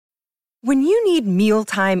When you need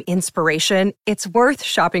mealtime inspiration, it's worth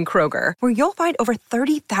shopping Kroger, where you'll find over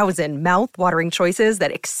 30,000 mouth-watering choices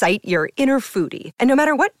that excite your inner foodie. And no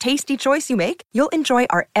matter what tasty choice you make, you'll enjoy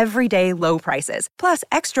our everyday low prices, plus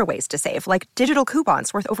extra ways to save, like digital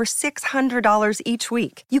coupons worth over $600 each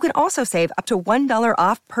week. You can also save up to $1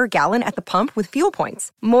 off per gallon at the pump with fuel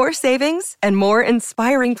points. More savings and more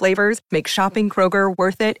inspiring flavors make shopping Kroger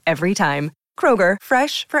worth it every time. Kroger,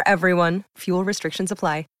 fresh for everyone. Fuel restrictions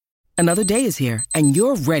apply. Another day is here, and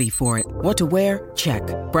you're ready for it. What to wear? Check.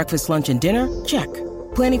 Breakfast, lunch, and dinner? Check.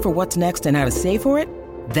 Planning for what's next and how to save for it?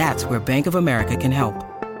 That's where Bank of America can help.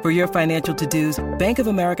 For your financial to-dos, Bank of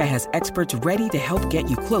America has experts ready to help get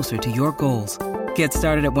you closer to your goals. Get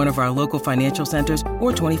started at one of our local financial centers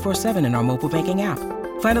or 24/7 in our mobile banking app.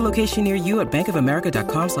 Find a location near you at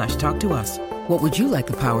bankofamerica.com/talktous. What would you like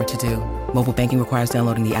the power to do? Mobile banking requires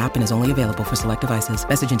downloading the app and is only available for select devices.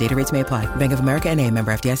 Message and data rates may apply. Bank of America N.A.,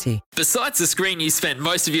 member FDIC. Besides the screen you spent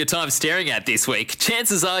most of your time staring at this week,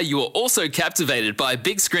 chances are you are also captivated by a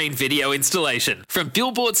big screen video installation. From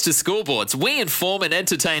billboards to scoreboards, we inform and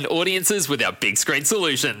entertain audiences with our big screen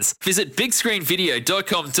solutions. Visit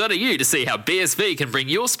bigscreenvideo.com.au to see how BSV can bring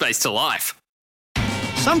your space to life.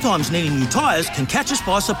 Sometimes needing new tyres can catch us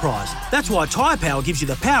by surprise. That's why Tyre Power gives you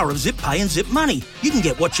the power of Zip Pay and Zip Money. You can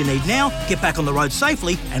get what you need now, get back on the road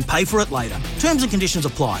safely and pay for it later. Terms and conditions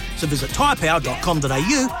apply. So visit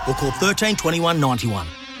tyrepower.com.au or call 13 21 91.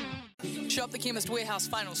 Shop the Chemist Warehouse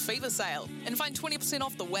Finals Fever Sale and find 20%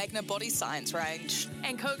 off the Wagner Body Science range.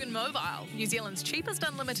 And Kogan Mobile, New Zealand's cheapest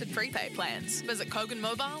unlimited prepaid plans. Visit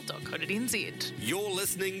koganmobile.co.nz. You're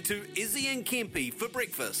listening to Izzy and Kempy for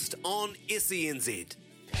breakfast on SENZ.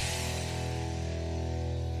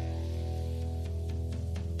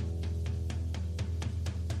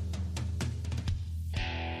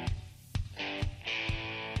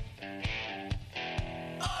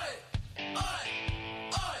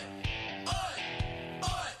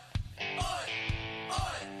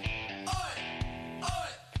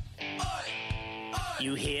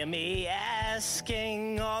 You hear me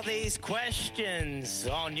asking all these questions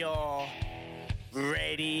on your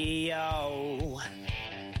radio,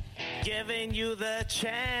 giving you the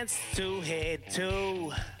chance to head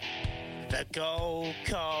to the Gold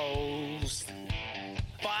Coast.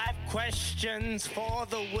 5 questions for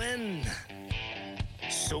the win,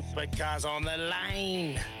 supercars on the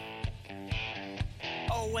line.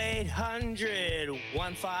 0800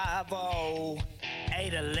 150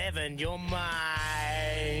 811, you're mine.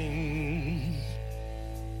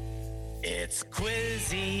 It's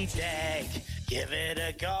Quizzy Dag, give it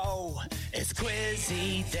a go. It's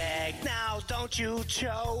Quizzy Dag, now don't you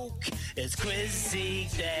choke. It's Quizzy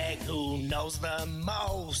Dag, who knows the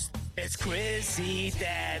most? It's Quizzy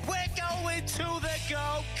Dag, we're going to the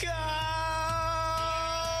Gold Coast.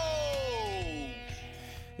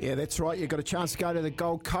 Yeah, that's right. You've got a chance to go to the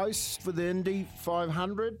Gold Coast for the Indy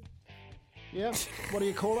 500. Yeah, what do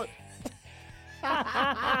you call it?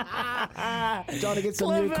 Trying to get some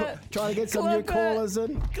new callers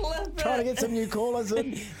in. Trying to get some new callers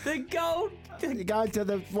in. The Gold. You're going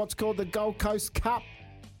to what's called the Gold Coast Cup.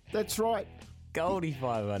 That's right. Goldie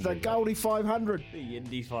 500. The Goldie 500. The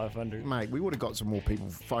Indy 500. Mate, we would have got some more people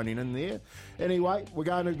phoning in there. Anyway, we're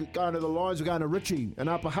going to the lines. We're going to Richie in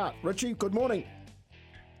Upper Hutt. Richie, good morning.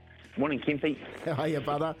 Morning, Kempy. How are you,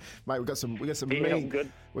 brother? Mate, we got some Yeah, mean. I'm good.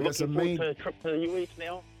 We got some Looking mean. forward to a trip to the US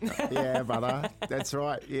now. Yeah, brother. That's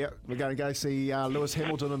right. Yeah, we're going to go see Lewis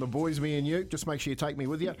Hamilton and the boys, me and you. Just make sure you take me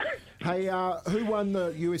with you. Hey, who won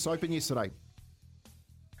the US Open yesterday?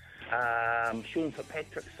 Sean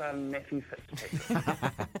Fitzpatrick's son, Matthew Fitzpatrick.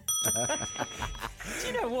 Do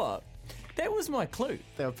you know what? That was my clue.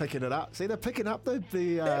 They were picking it up. See, they're picking up the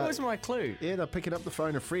that was my clue. Yeah, they're picking up the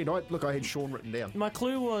phone a friend. I had Sean written down. My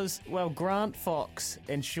clue was, well, Grant Fox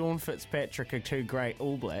and Sean Fitzpatrick are 2 great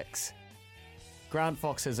All Blacks. Grant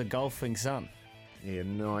Fox has a golfing son. Yeah,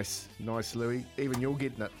 nice, Louis. Even you're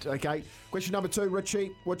getting it. Okay, question number 2,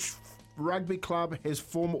 Richie. Which rugby club has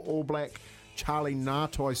former All Black Charlie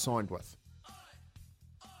Ngatai signed with?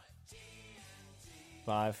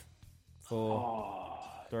 5, 4,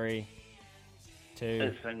 3, 2.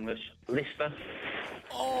 It's English. Leicester.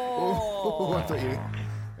 Oh! I thought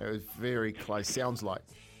that was very close. Sounds like.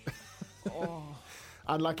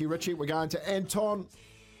 Unlucky, Richie. We're going to Anton.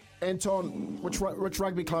 Anton, which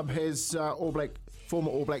rugby club has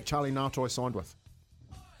former All Black Charlie Ngatai signed with?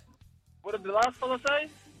 What did the last fella say?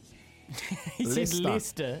 He said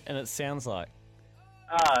Leicester, and it sounds like.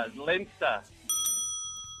 Leinster.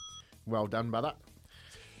 Well done, brother.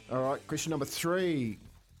 All right, question number 3.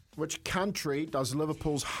 Which country does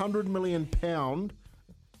Liverpool's £100 million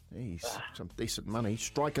Jeez, some decent money.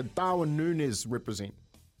 Striker Darwin Núñez represent.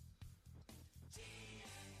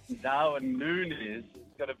 Darwin Núñez.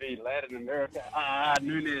 It's got to be Latin America.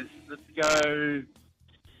 Núñez. Let's go.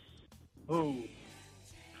 Ooh.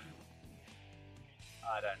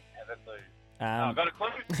 I don't have a clue. I've got a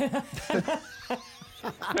clue.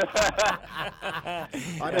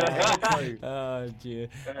 I don't have a clue. Oh, dear.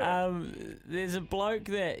 There's a bloke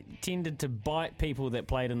that tended to bite people that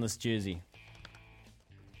played in this jersey.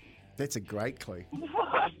 That's a great clue.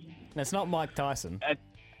 It's not Mike Tyson.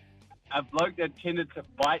 A bloke that tended to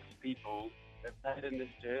bite people that played in this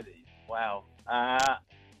jersey. Wow.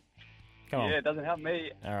 Come on. Yeah, it doesn't help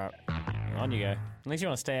me. All right. On you go. Unless you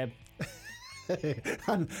want to stab.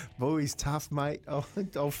 Boy, he's tough, mate.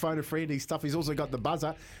 I'll phone a friend. He's tough. He's also got the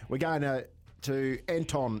buzzer. We're going to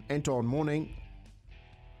Anton. Anton, morning.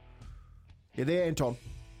 You there, Anton?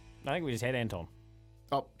 I think we just had Anton.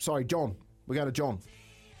 Oh, sorry, John. We're going to John.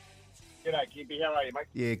 G'day, Kimpy. How are you, mate?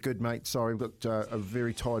 Yeah, good, mate. Sorry, we've got a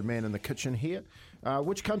very tired man in the kitchen here.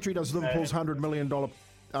 Which country does Liverpool's £100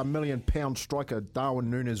 million striker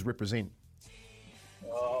Darwin Núñez represent?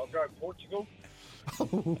 I'll go Portugal.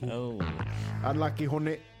 Oh. Unlucky,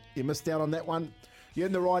 Hornet. You missed out on that one. You're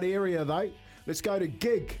in the right area, though. Let's go to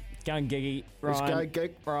Gig. Going Giggy. Let's go,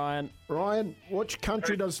 Gig. Ryan. Ryan, which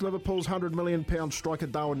country does Liverpool's £100 million striker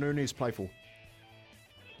Darwin Núñez play for?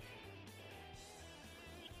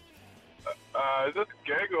 Is this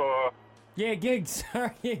Gig or? Yeah, Gig.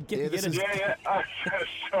 Sorry. Yeah, Gig. Yeah.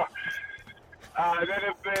 Sure.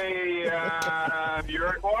 That'd be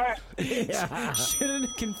Uruguay. Yeah. Shouldn't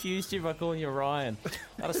have confused you by calling you Ryan.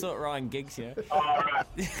 I just thought Ryan Giggs, you know. All right.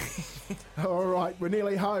 All right, we're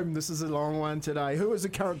nearly home. This is a long one today. Who is the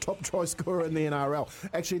current top try scorer in the NRL?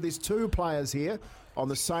 Actually, there's two players here on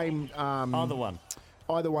the same... Either one.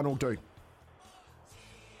 Either one will do.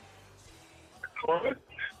 Clue?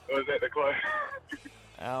 Or is that the clue?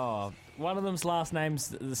 Oh, one of them's last name's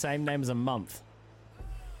the same name as a month.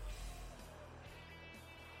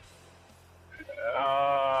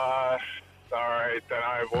 Sorry, don't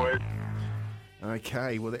know, boys.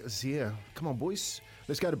 Okay, well, that was here. Come on, boys.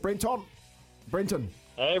 Let's go to Brenton. Brenton.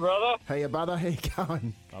 Hey, brother. Hey, brother. How you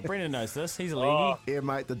going? Oh, Brendan knows this. He's a leaguey. Yeah,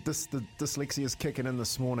 mate, the dyslexia is kicking in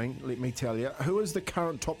this morning, let me tell you. Who is the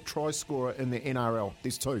current top try scorer in the NRL?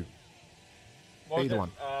 There's two. Either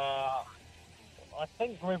one. I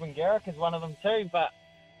think Ruben Garrick is one of them too, but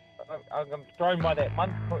I'm thrown by that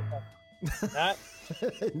month. No.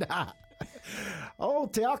 Nah. Oh,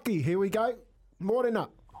 Te Aki, here we go. Morena.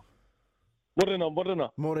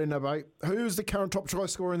 Morena, mate. Who's the current top try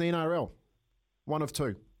scorer in the NRL? One of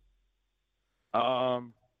two. I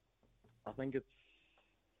think it's...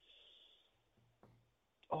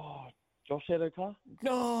 Josh Adokar?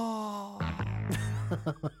 No.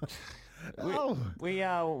 We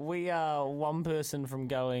are one person from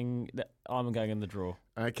going... I'm going in the draw.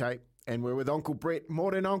 Okay, and we're with Uncle Brett.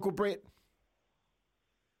 Morning, Uncle Brett.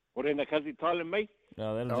 Morena, Kazi, Tyler, me.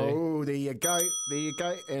 No, that'll do. Oh, there you go.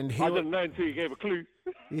 And I didn't know until you gave a clue.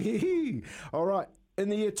 All right. In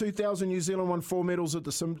the year 2000, New Zealand won 4 medals at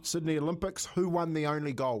the Sydney Olympics. Who won the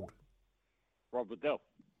only gold? Rob Liddell.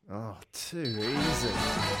 Oh, too easy.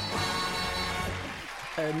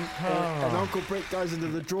 And Uncle Brett goes into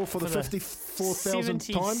the draw for the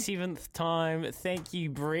 54,000th time. 77th time. Thank you,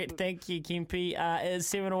 Brett. Thank you, Kempy. It's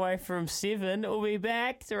 7 away from 7. We'll be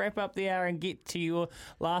back to wrap up the hour and get to your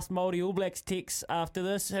last Māori All Blacks text after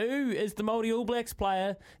this. Who is the Māori All Blacks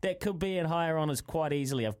player that could be in higher honours quite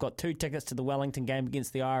easily? I've got 2 tickets to the Wellington game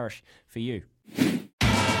against the Irish for you.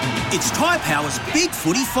 It's Tyre Power's Big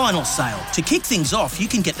Footy Final Sale. To kick things off, you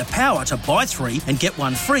can get the power to buy 3 and get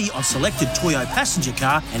 1 free on selected Toyo passenger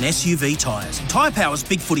car and SUV tyres. Tyre Power's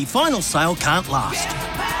Big Footy Final Sale can't last.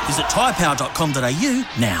 Visit tyrepower.com.au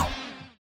now.